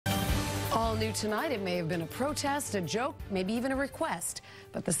All new tonight, it may have been a protest, a joke, maybe even a request.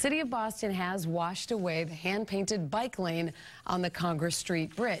 But the city of Boston has washed away the hand-painted bike lane on the Congress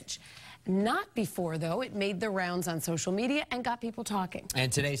Street Bridge. Not before, though, it made the rounds on social media and got people talking.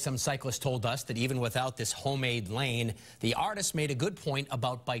 And today, some cyclists told us that even without this homemade lane, the artist made a good point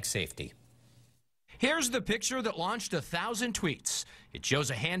about bike safety. Here's the picture that launched 1,000 tweets. It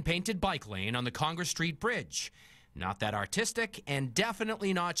shows a hand-painted bike lane on the Congress Street Bridge. Not that artistic and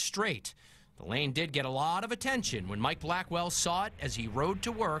definitely not straight. The lane did get a lot of attention when Mike Blackwell saw it as he rode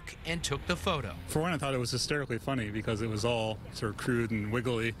to work and took the photo. For one, I thought it was hysterically funny because it was all sort of crude and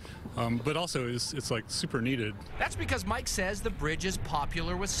wiggly, but also it's like super needed. That's because Mike says the bridge is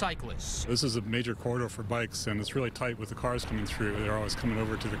popular with cyclists. This is a major corridor for bikes, and it's really tight with the cars coming through. They're always coming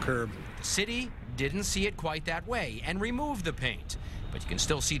over to the curb. The city didn't see it quite that way and removed the paint, but you can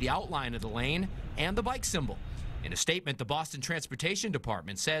still see the outline of the lane and the bike symbol. In a statement, the Boston Transportation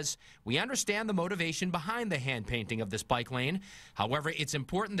Department says, "We understand the motivation behind the hand painting of this bike lane. However, it's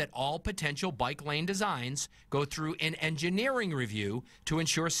important that all potential bike lane designs go through an engineering review to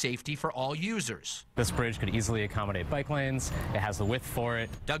ensure safety for all users." This bridge could easily accommodate bike lanes. It has the width for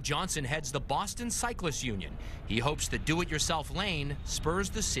it. Doug Johnson heads the Boston Cyclists Union. He hopes the do-it-yourself lane spurs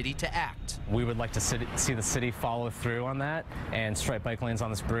the city to act. We would like to see the city follow through on that and stripe bike lanes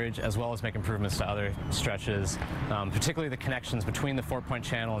on this bridge, as well as make improvements to other stretches. Particularly the connections between the 4-Point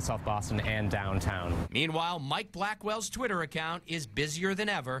Channel in South Boston and downtown. Meanwhile, Mike Blackwell's Twitter account is busier than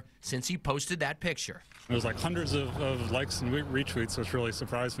ever since he posted that picture. There's like hundreds of likes and retweets, which really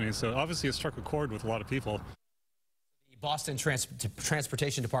surprised me. So obviously it struck a chord with a lot of people. The Boston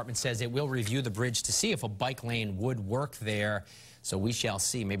Transportation Department says it will review the bridge to see if a bike lane would work there. So we shall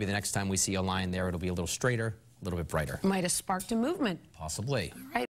see. Maybe the next time we see a line there, it'll be a little straighter, a little bit brighter. Might have sparked a movement. Possibly. All right.